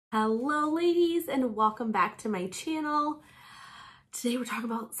Hello ladies, and welcome back to my channel. Today we're talking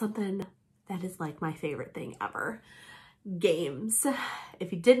about something that is like my favorite thing ever, games.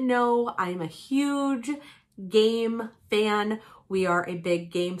 If you didn't know, I'm a huge game fan. We are a big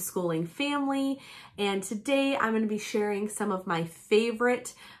game schooling family, and today I'm going to be sharing some of my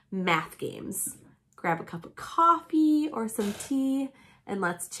favorite math games. Grab a cup of coffee or some tea and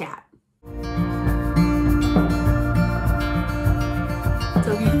let's chat.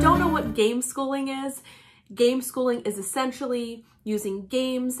 So if you don't know what game schooling is essentially using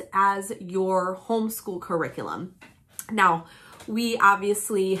games as your homeschool curriculum. Now, we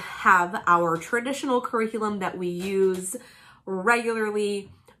obviously have our traditional curriculum that we use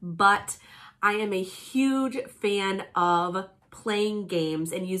regularly, but I am a huge fan of playing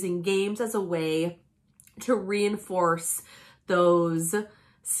games and using games as a way to reinforce those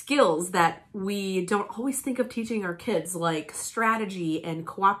skills that we don't always think of teaching our kids, like strategy and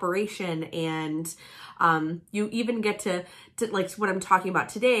cooperation. And you even get to like what I'm talking about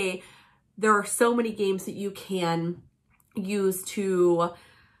today. There are so many games that you can use to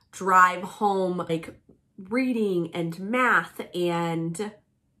drive home like reading and math and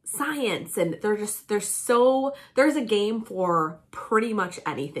science, and there's a game for pretty much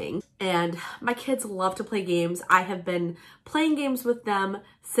anything. And my kids love to play games. I have been playing games with them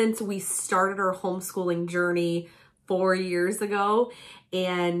since we started our homeschooling journey 4 years ago,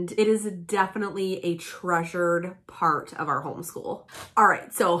 and it is definitely a treasured part of our homeschool. All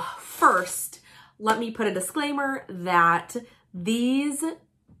right, so first, let me put a disclaimer that these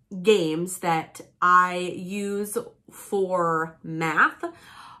games that I use for math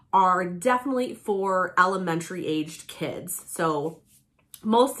are definitely for elementary aged kids. So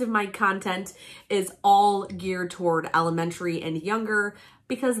most of my content is all geared toward elementary and younger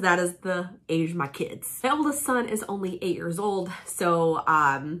because that is the age of my kids. My oldest son is only 8 years old, so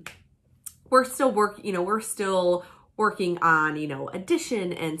we're still working on,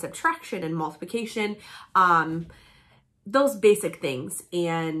 addition and subtraction and multiplication, those basic things.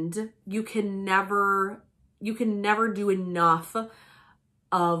 And you can never do enough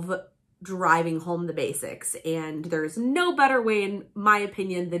of driving home the basics. And there's no better way, in my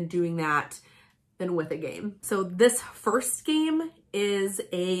opinion, than doing that than with a game. So this first game is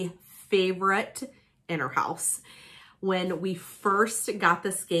a favorite in our house. When we first got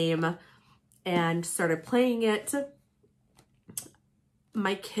this game and started playing it,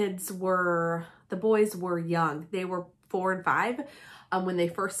 my kids the boys were young. They were 4 and 5 when they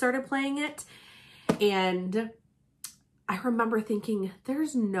first started playing it. And I remember thinking,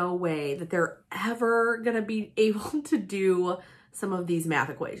 there's no way that they're ever gonna be able to do some of these math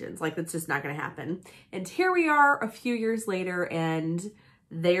equations. Like, that's just not gonna happen. And here we are a few years later, and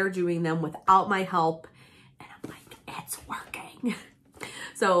they're doing them without my help. And I'm like, it's working.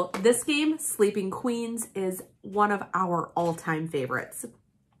 So this game, Sleeping Queens, is one of our all-time favorites.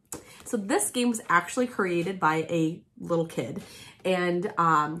 So this game was actually created by a little kid, and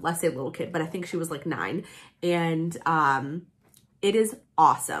let's say little kid, but I think she was like 9, and it is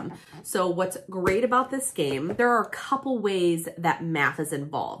awesome. So what's great about this game, there are a couple ways that math is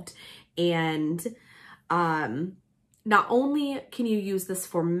involved, and not only can you use this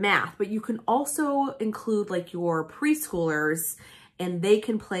for math, but you can also include like your preschoolers, and they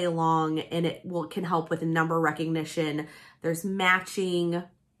can play along, and it can help with number recognition. There's matching,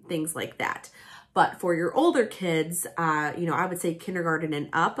 things like that. But for your older kids, I would say kindergarten and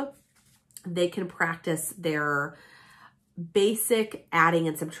up, they can practice their basic adding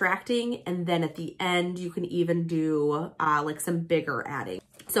and subtracting. And then at the end, you can even do like some bigger adding.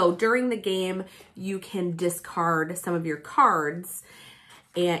 So during the game, you can discard some of your cards,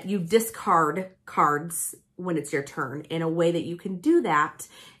 and you discard cards when it's your turn. And a way that you can do that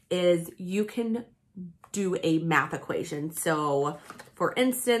is you can do a math equation. So for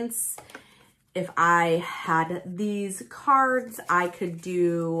instance, if I had these cards, I could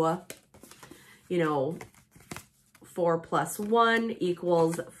do, 4 plus 1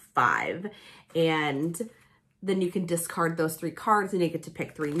 equals 5. And then you can discard those 3 cards and you get to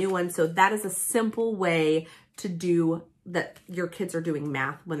pick 3 new ones. So that is a simple way to do that. Your kids are doing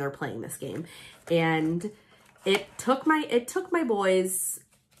math when they're playing this game. And it took my boys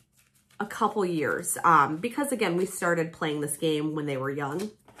a couple years, because again, we started playing this game when they were young.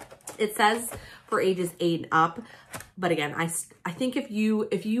 It says for ages 8 and up, but again, I think if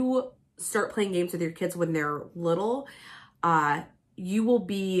you start playing games with your kids when they're little, you will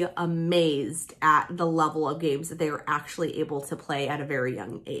be amazed at the level of games that they are actually able to play at a very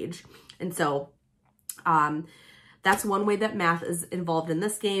young age. And so that's one way that math is involved in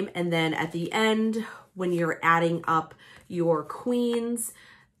this game. And then at the end, when you're adding up your queens,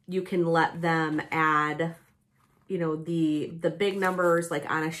 You can let them add, you know, the big numbers like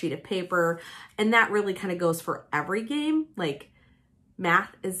on a sheet of paper. And that really kind of goes for every game. Like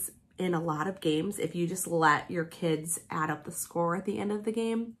math is in a lot of games. If you just let your kids add up the score at the end of the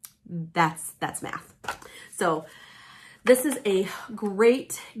game, that's math. So this is a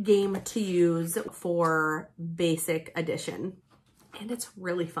great game to use for basic addition. And it's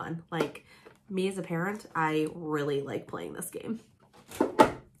really fun. Like me as a parent, I really like playing this game.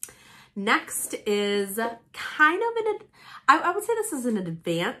 Next is kind of I would say this is an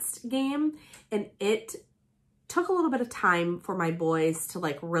advanced game, and it took a little bit of time for my boys to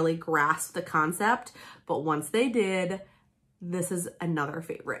like really grasp the concept, but once they did, this is another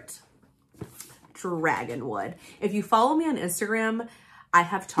favorite. Dragonwood. If you follow me on Instagram, I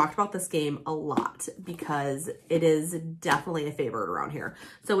have talked about this game a lot because it is definitely a favorite around here.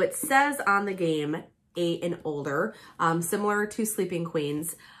 So it says on the game 8 and older, similar to Sleeping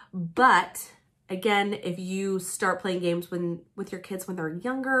Queens. But again, if you start playing games with your kids when they're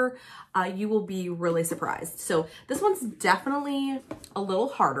younger, you will be really surprised. So this one's definitely a little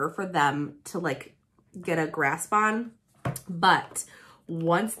harder for them to like get a grasp on, but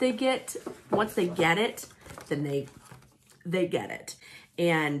once they get it, then they get it.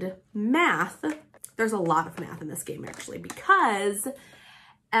 And math, there's a lot of math in this game actually, because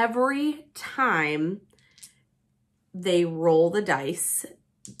every time they roll the dice,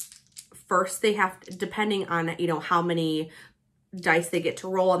 first they have to, depending on, you know, how many dice they get to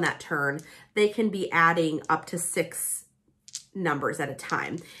roll on that turn, they can be adding up to 6 numbers at a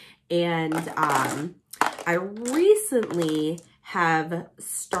time. And I recently have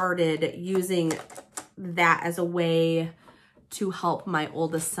started using that as a way to help my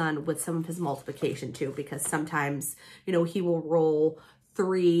oldest son with some of his multiplication too, because sometimes, you know, he will roll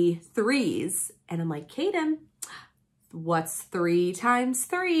 3 3s and I'm like, Caden, what's 3 times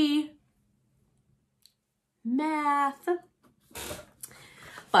 3? Math.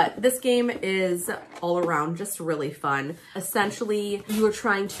 But this game is all around just really fun. Essentially, you are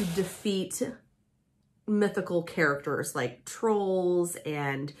trying to defeat mythical characters like trolls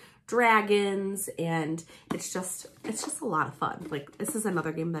and dragons, and it's just a lot of fun. Like, this is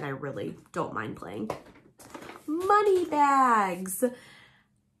another game that I really don't mind playing. Money bags.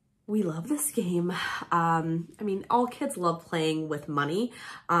 We love this game. I mean, all kids love playing with money.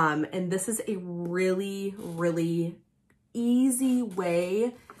 And this is a really, really easy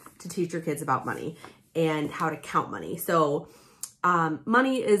way to teach your kids about money and how to count money. So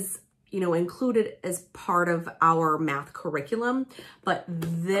money is, you know, included as part of our math curriculum, but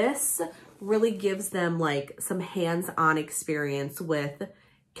this really gives them like some hands-on experience with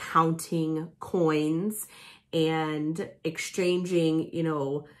counting coins and exchanging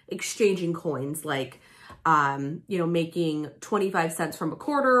coins, like, you know, making 25 cents from a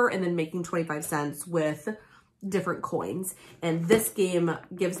quarter and then making 25 cents with different coins. And this game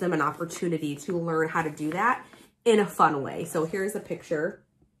gives them an opportunity to learn how to do that in a fun way. So here's a picture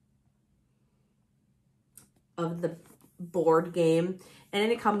of the board game,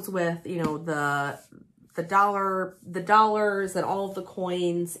 and it comes with, you know, the dollars and all of the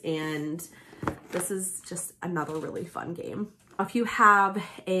coins, and this is just another really fun game. If you have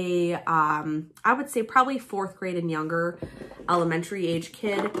a, I would say probably 4th grade and younger, elementary age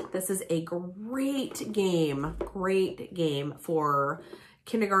kid, this is a great game for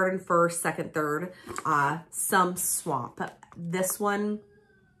kindergarten, 1st, 2nd, 3rd, some swamp. This one,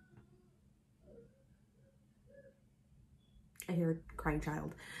 I hear a crying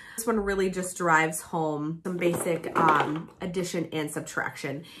child. This one really just drives home some basic addition and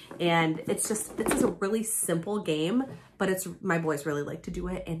subtraction. And it's just a really simple game, but my boys really like to do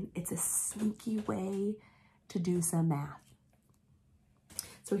it, and it's a sneaky way to do some math.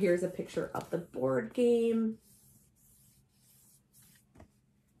 So here's a picture of the board game.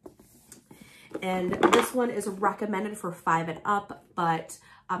 And this one is recommended for 5 and up, but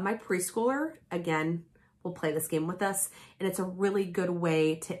my preschooler, again, will play this game with us, and it's a really good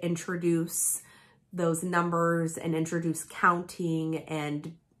way to introduce those numbers and introduce counting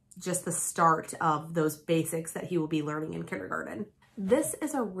and just the start of those basics that he will be learning in kindergarten. This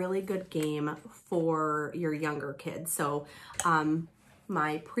is a really good game for your younger kids. So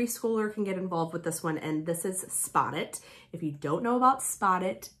my preschooler can get involved with this one, and this is Spot It. If you don't know about Spot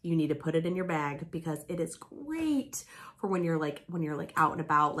It, you need to put it in your bag because it is great for when you're out and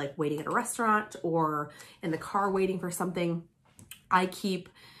about, like waiting at a restaurant or in the car waiting for something. I keep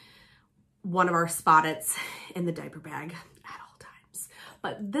one of our Spot Its in the diaper bag at all times.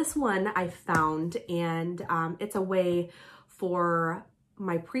 But this one I found, and it's a way for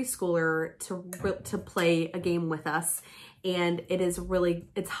my preschooler to play a game with us. and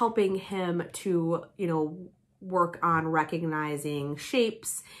it's helping him to, you know, work on recognizing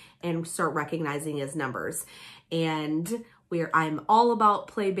shapes and start recognizing his numbers. And I'm all about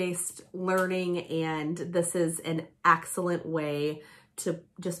play-based learning, and this is an excellent way to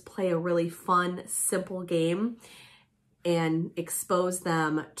just play a really fun, simple game and expose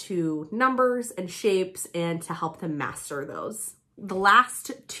them to numbers and shapes and to help them master those. The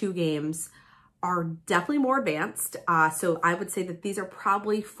last two games are definitely more advanced. So I would say that these are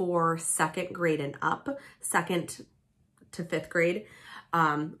probably for 2nd grade and up, 2nd to 5th grade.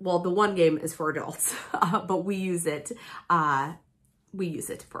 Well, the one game is for adults, but we use it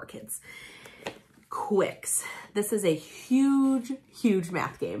for our kids. Quicks. This is a huge, huge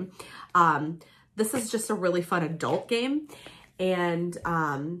math game. This is just a really fun adult game, and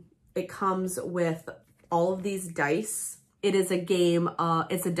it comes with all of these dice. It is a game,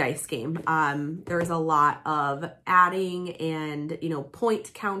 it's a dice game. There's a lot of adding and, you know,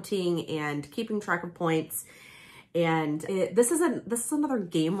 point counting and keeping track of points. And this is another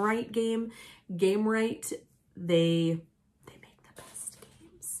GameRight game. GameRight, they make the best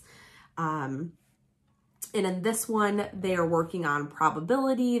games. And in this one, they are working on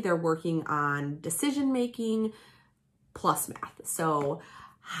probability, they're working on decision making plus math. So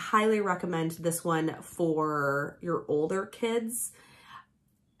highly recommend this one for your older kids.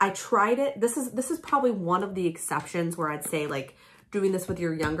 I tried it. This is probably one of the exceptions where I'd say, like, doing this with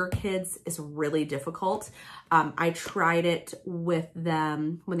your younger kids is really difficult. I tried it with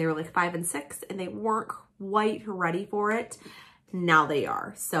them when they were like 5 and 6, and they weren't quite ready for it. Now they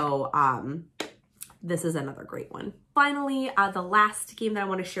are. So this is another great one. Finally, the last game that I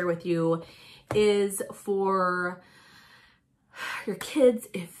want to share with you is for your kids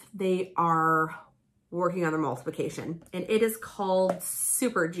if they are working on their multiplication, and it is called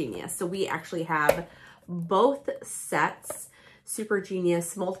Super Genius. So we actually have both sets, Super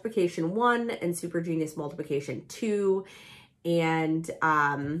Genius Multiplication 1 and Super Genius Multiplication 2, and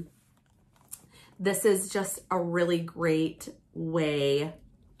this is just a really great way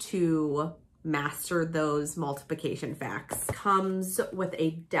to master those multiplication facts. Comes with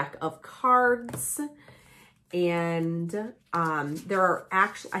a deck of cards, and there are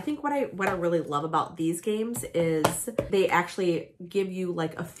actually, I think what I really love about these games is they actually give you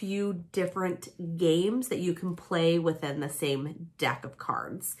like a few different games that you can play within the same deck of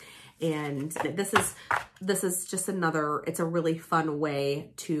cards. And this is just another, it's a really fun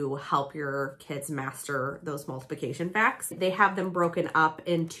way to help your kids master those multiplication facts. They have them broken up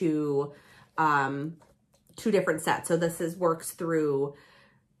into 2 different sets. So works through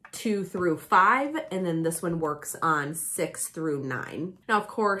 2 through 5, and then this one works on 6 through 9. Now, of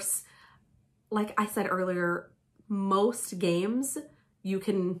course, like I said earlier, most games you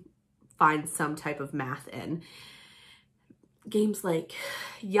can find some type of math in. Games like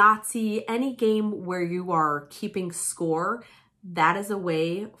Yahtzee, any game where you are keeping score, that is a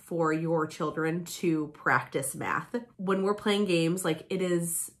way for your children to practice math. When we're playing games, like it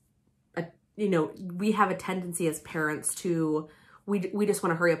is, you know, we have a tendency as parents to, we just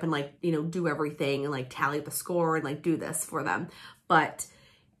want to hurry up and like, you know, do everything and like tally the score and like do this for them. But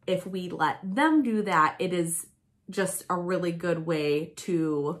if we let them do that, it is just a really good way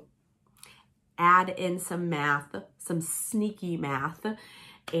to add in some math, some sneaky math,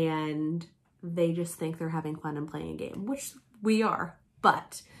 and they just think they're having fun and playing a game, which we are.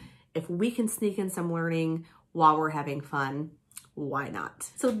 But if we can sneak in some learning while we're having fun, why not?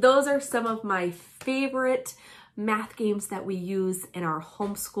 So those are some of my favorite math games that we use in our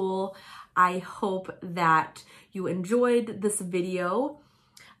homeschool. I hope that you enjoyed this video.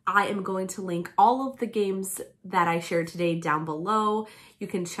 I am going to link all of the games that I shared today down below. You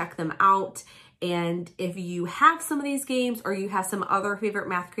can check them out. And if you have some of these games or you have some other favorite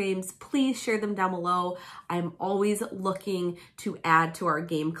math games, please share them down below. I'm always looking to add to our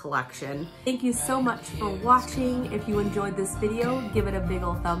game collection. Thank you so much for watching. If you enjoyed this video, give it a big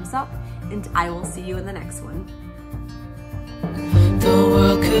ol' thumbs up, and I will see you in the next one. The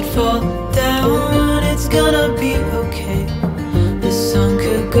world could fall down, it's gonna be